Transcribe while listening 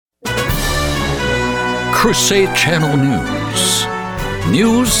CRUSADE Channel News.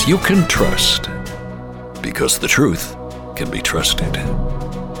 News you can trust, because the truth can be trusted.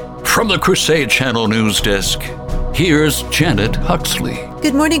 From the CRUSADE Channel News Desk, here's Janet Huxley.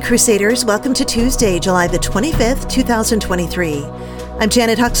 Good morning, Crusaders. Welcome to Tuesday, July the 25th, 2023. I'm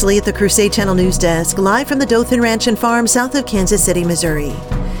Janet Huxley at the CRUSADE Channel News Desk, live from the Dothan Ranch and Farm south of Kansas City, Missouri.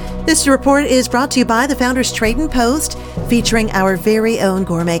 This report is brought to you by the Founders Trade and Post, featuring our very own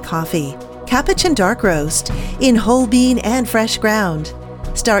gourmet coffee, Capuchin Dark Roast, in whole bean and fresh ground.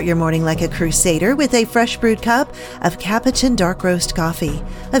 Start your morning like a Crusader with a fresh brewed cup of Capuchin Dark Roast coffee,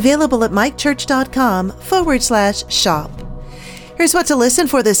 available at mikechurch.com/shop. Here's what to listen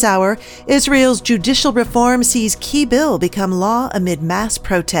for this hour. Israel's judicial reform sees key bill become law amid mass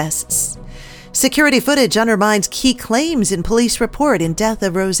protests. Security footage undermines key claims in police report in death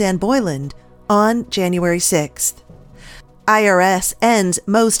of Roseanne Boyland on January 6th. IRS ends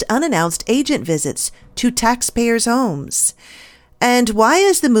most unannounced agent visits to taxpayers' homes. And why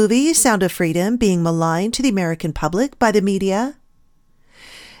is the movie Sound of Freedom being maligned to the American public by the media?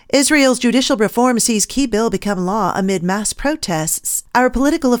 Israel's judicial reform sees key bill become law amid mass protests. Our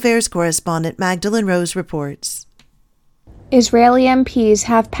political affairs correspondent Mahgdalen Rose reports. Israeli MPs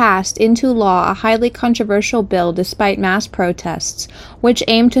have passed into law a highly controversial bill despite mass protests, which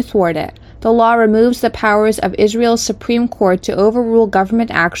aim to thwart it. The law removes the powers of Israel's Supreme Court to overrule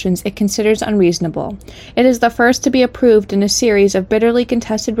government actions it considers unreasonable. It is the first to be approved in a series of bitterly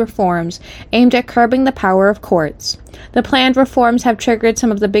contested reforms aimed at curbing the power of courts. The planned reforms have triggered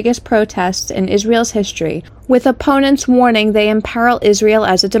some of the biggest protests in Israel's history, with opponents warning they imperil Israel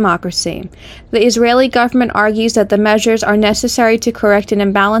as a democracy. The Israeli government argues that the measures are necessary to correct an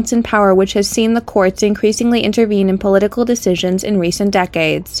imbalance in power which has seen the courts increasingly intervene in political decisions in recent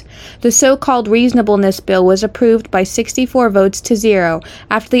decades. The so-called reasonableness bill was approved by 64 votes to 0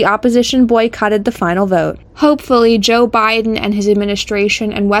 after the opposition boycotted the final vote. Hopefully, Joe Biden and his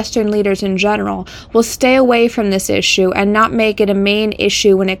administration and Western leaders in general will stay away from this issue and not make it a main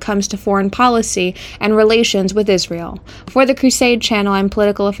issue when it comes to foreign policy and relations with Israel. For the CRUSADE Channel, I'm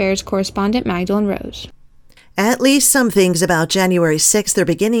political affairs correspondent Mahgdalen Rose. At least some things about January 6th are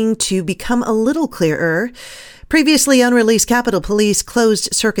beginning to become a little clearer. Previously unreleased Capitol Police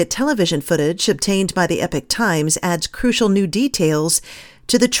closed-circuit television footage obtained by the Epoch Times adds crucial new details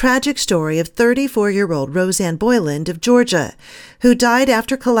to the tragic story of 34-year-old Roseanne Boyland of Georgia, who died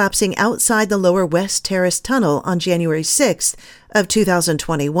after collapsing outside the Lower West Terrace Tunnel on January 6th of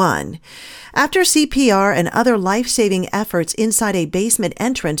 2021. After CPR and other life-saving efforts inside a basement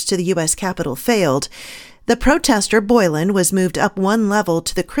entrance to the U.S. Capitol failed, the protester, Boyland, was moved up one level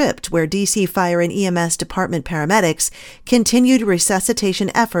to the crypt where D.C. Fire and EMS Department paramedics continued resuscitation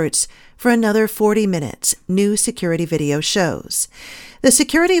efforts for another 40 minutes, new security video shows. The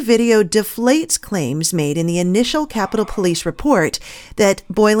security video deflates claims made in the initial Capitol Police report that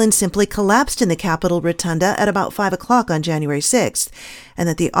Boyland simply collapsed in the Capitol Rotunda at about 5 o'clock on January 6th, and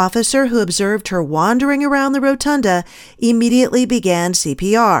that the officer who observed her wandering around the Rotunda immediately began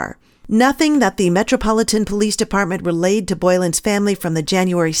CPR. Nothing that the Metropolitan Police Department relayed to Boyland's family from the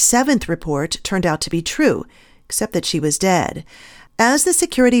January 7th report turned out to be true, except that she was dead. As the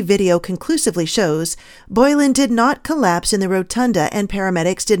security video conclusively shows, Boyland did not collapse in the rotunda and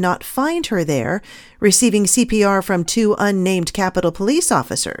paramedics did not find her there, receiving CPR from 2 unnamed Capitol Police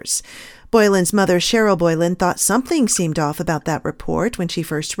officers. Boyland's mother, Cheryl Boyland, thought something seemed off about that report when she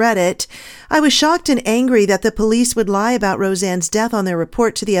first read it. I was shocked and angry that the police would lie about Roseanne's death on their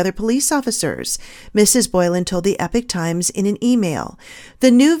report to the other police officers, Mrs. Boyland told the Epoch Times in an email.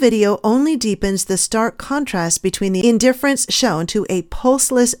 The new video only deepens the stark contrast between the indifference shown to a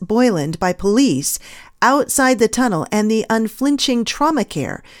pulseless Boyland by police outside the tunnel and the unflinching trauma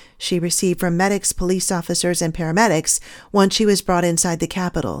care she received from medics, police officers, and paramedics once she was brought inside the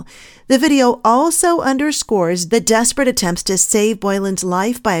Capitol. The video also underscores the desperate attempts to save Boyland's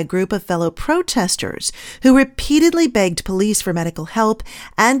life by a group of fellow protesters who repeatedly begged police for medical help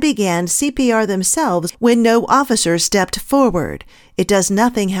and began CPR themselves when no officers stepped forward. It does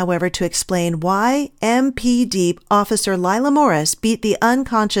nothing, however, to explain why MPD Officer Lila Morris beat the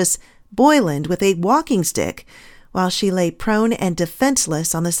unconscious Boyland with a walking stick while she lay prone and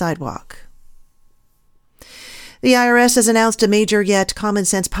defenseless on the sidewalk. The IRS has announced a major yet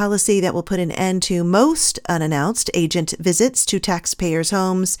common-sense policy that will put an end to most unannounced agent visits to taxpayers'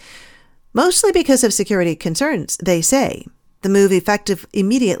 homes, mostly because of security concerns, they say. The move effective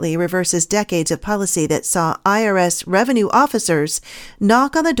immediately reverses decades of policy that saw IRS revenue officers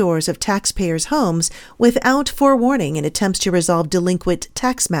knock on the doors of taxpayers' homes without forewarning in attempts to resolve delinquent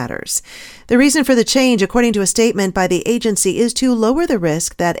tax matters. The reason for the change, according to a statement by the agency, is to lower the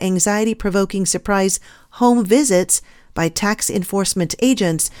risk that anxiety-provoking surprise home visits by tax enforcement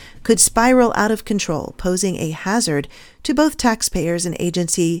agents could spiral out of control, posing a hazard to both taxpayers and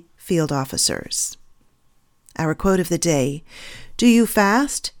agency field officers. Our quote of the day: "Do you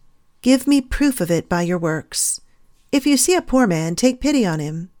fast? Give me proof of it by your works. If you see a poor man, take pity on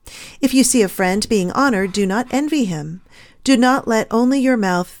him. If you see a friend being honored, do not envy him. Do not let only your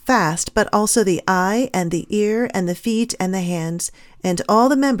mouth fast, but also the eye and the ear and the feet and the hands and all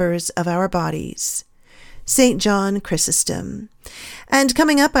the members of our bodies." St. John Chrysostom. And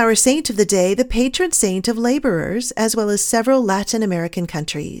coming up, our saint of the day, the patron saint of laborers, as well as several Latin American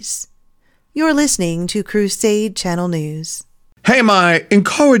countries. You're listening to Crusade Channel News. Hey, my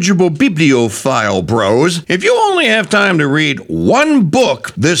incorrigible bibliophile bros, if you only have time to read one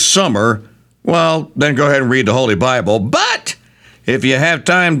book this summer, well, then go ahead and read the Holy Bible. But if you have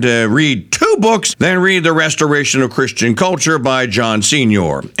time to read 2 books, then read The Restoration of Christian Culture by John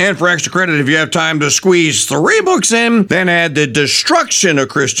Senior. And for extra credit, if you have time to squeeze 3 books in, then add The Destruction of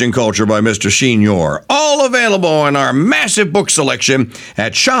Christian Culture by Mr. Senior. All available in our massive book selection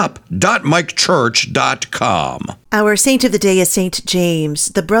at shop.mikechurch.com. Our saint of the day is St. James,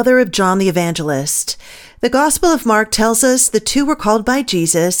 the brother of John the Evangelist. The Gospel of Mark tells us the 2 were called by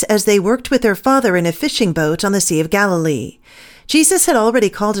Jesus as they worked with their father in a fishing boat on the Sea of Galilee. Jesus had already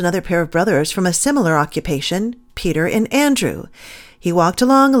called another pair of brothers from a similar occupation, Peter and Andrew. He walked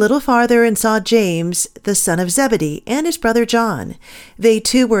along a little farther and saw James, the son of Zebedee, and his brother John. They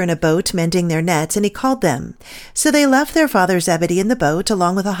too were in a boat mending their nets, and he called them. So they left their father Zebedee in the boat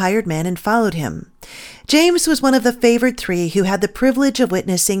along with a hired man and followed him. James was one of the favored 3 who had the privilege of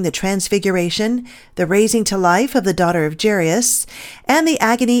witnessing the transfiguration, the raising to life of the daughter of Jairus, and the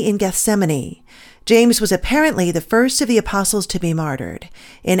agony in Gethsemane. James was apparently the first of the apostles to be martyred.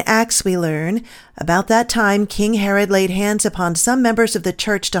 In Acts we learn, about that time King Herod laid hands upon some members of the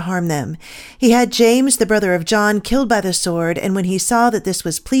church to harm them. He had James, the brother of John, killed by the sword, and when he saw that this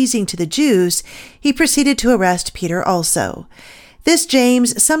was pleasing to the Jews, he proceeded to arrest Peter also. This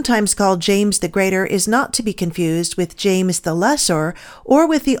James, sometimes called James the Greater, is not to be confused with James the Lesser or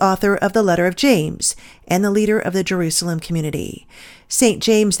with the author of the letter of James and the leader of the Jerusalem community. St.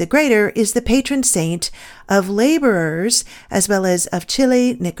 James the Greater is the patron saint of laborers as well as of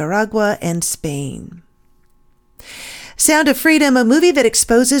Chile, Nicaragua, and Spain. Sound of Freedom, a movie that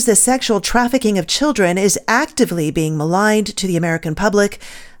exposes the sexual trafficking of children, is actively being maligned to the American public,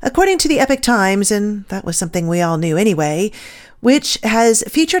 according to the Epic Times, and that was something we all knew anyway, which has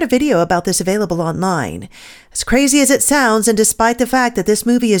featured a video about this available online. As crazy as it sounds, and despite the fact that this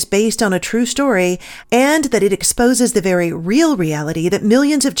movie is based on a true story and that it exposes the very real reality that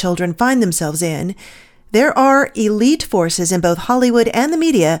millions of children find themselves in, there are elite forces in both Hollywood and the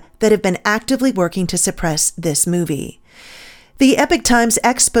media that have been actively working to suppress this movie. The Epic Times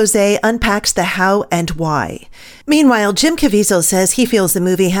expose unpacks the how and why. Meanwhile, Jim Caviezel says he feels the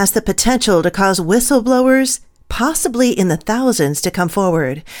movie has the potential to cause whistleblowers, possibly in the thousands, to come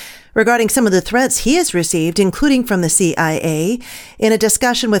forward regarding some of the threats he has received, including from the CIA. In a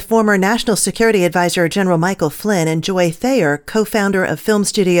discussion with former National Security Advisor General Michael Flynn and Joy Thayer, co-founder of film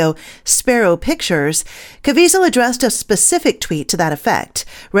studio Sparrow Pictures, Caviezel addressed a specific tweet to that effect,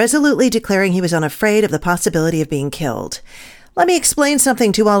 resolutely declaring he was unafraid of the possibility of being killed. Let me explain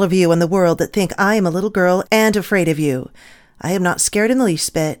something to all of you in the world that think I am a little girl and afraid of you. I am not scared in the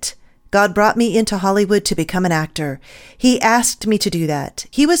least bit. God brought me into Hollywood to become an actor. He asked me to do that.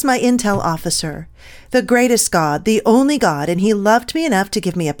 He was my intel officer, the greatest God, the only God, and he loved me enough to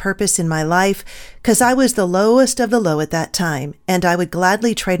give me a purpose in my life because I was the lowest of the low at that time, and I would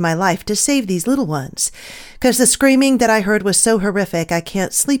gladly trade my life to save these little ones because the screaming that I heard was so horrific I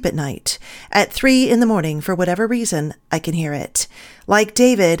can't sleep at night. At 3 a.m, for whatever reason, I can hear it. Like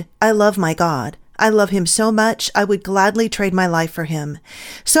David, I love my God. I love him so much, I would gladly trade my life for him.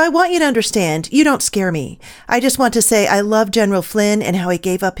 So I want you to understand, you don't scare me. I just want to say I love General Flynn and how he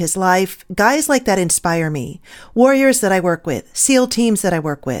gave up his life. Guys like that inspire me. Warriors that I work with, SEAL teams that I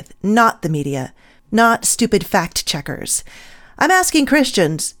work with, not the media, not stupid fact checkers. I'm asking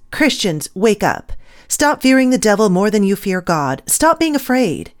Christians, wake up. Stop fearing the devil more than you fear God. Stop being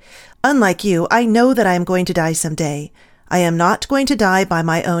afraid. Unlike you, I know that I am going to die someday. I am not going to die by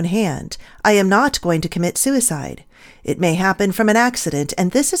my own hand. I am not going to commit suicide. It may happen from an accident,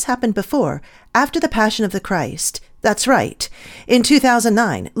 and this has happened before, after the Passion of the Christ. That's right. In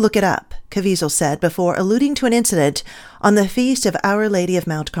 2009, look it up, Caviezel said before alluding to an incident on the feast of Our Lady of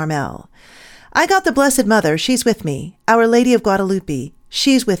Mount Carmel. I got the Blessed Mother, she's with me. Our Lady of Guadalupe,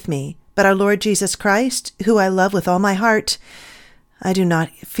 she's with me. But our Lord Jesus Christ, who I love with all my heart, I do not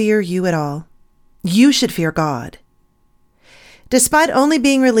fear you at all. You should fear God. Despite only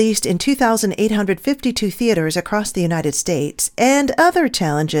being released in 2,852 theaters across the United States and other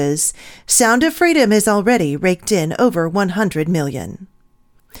challenges, Sound of Freedom has already raked in over 100 million.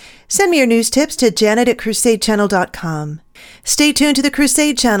 Send me your news tips to janet@crusadechannel.com. Stay tuned to the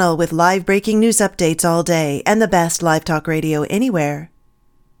Crusade Channel with live breaking news updates all day and the best live talk radio anywhere.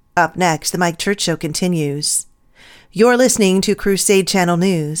 Up next, the Mike Church Show continues. You're listening to Crusade Channel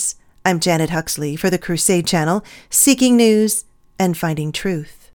News. I'm Janet Huxley for the Crusade Channel, seeking news and finding truth.